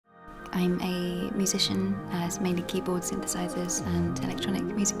I'm a musician, mainly keyboard, synthesizers and electronic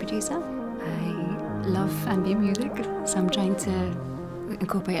music producer. I love ambient music, so I'm trying to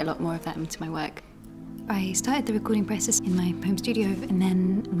incorporate a lot more of that into my work. I started the recording process in my home studio, and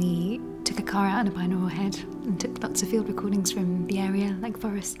then we took a car out on a binaural head and took lots of field recordings from the area, like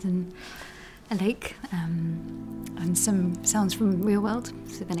forest and a lake, and some sounds from real world,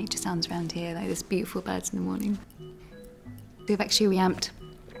 so the nature sounds around here, like there's beautiful birds in the morning. We've actually reamped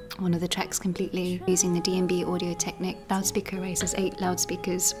one of the tracks completely using the D&B audio technique. Loudspeaker array has 8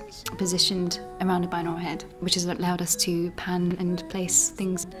 loudspeakers positioned around a binaural head, which has allowed us to pan and place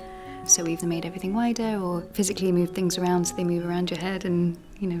things. So we've either made everything wider or physically moved things around so they move around your head, and,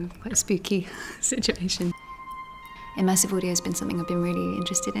 you know, quite a spooky situation. Immersive audio has been something I've been really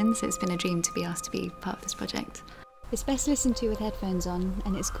interested in, so it's been a dream to be asked to be part of this project. It's best listened to with headphones on,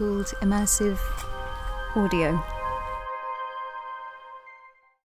 and it's called Immersive Audio.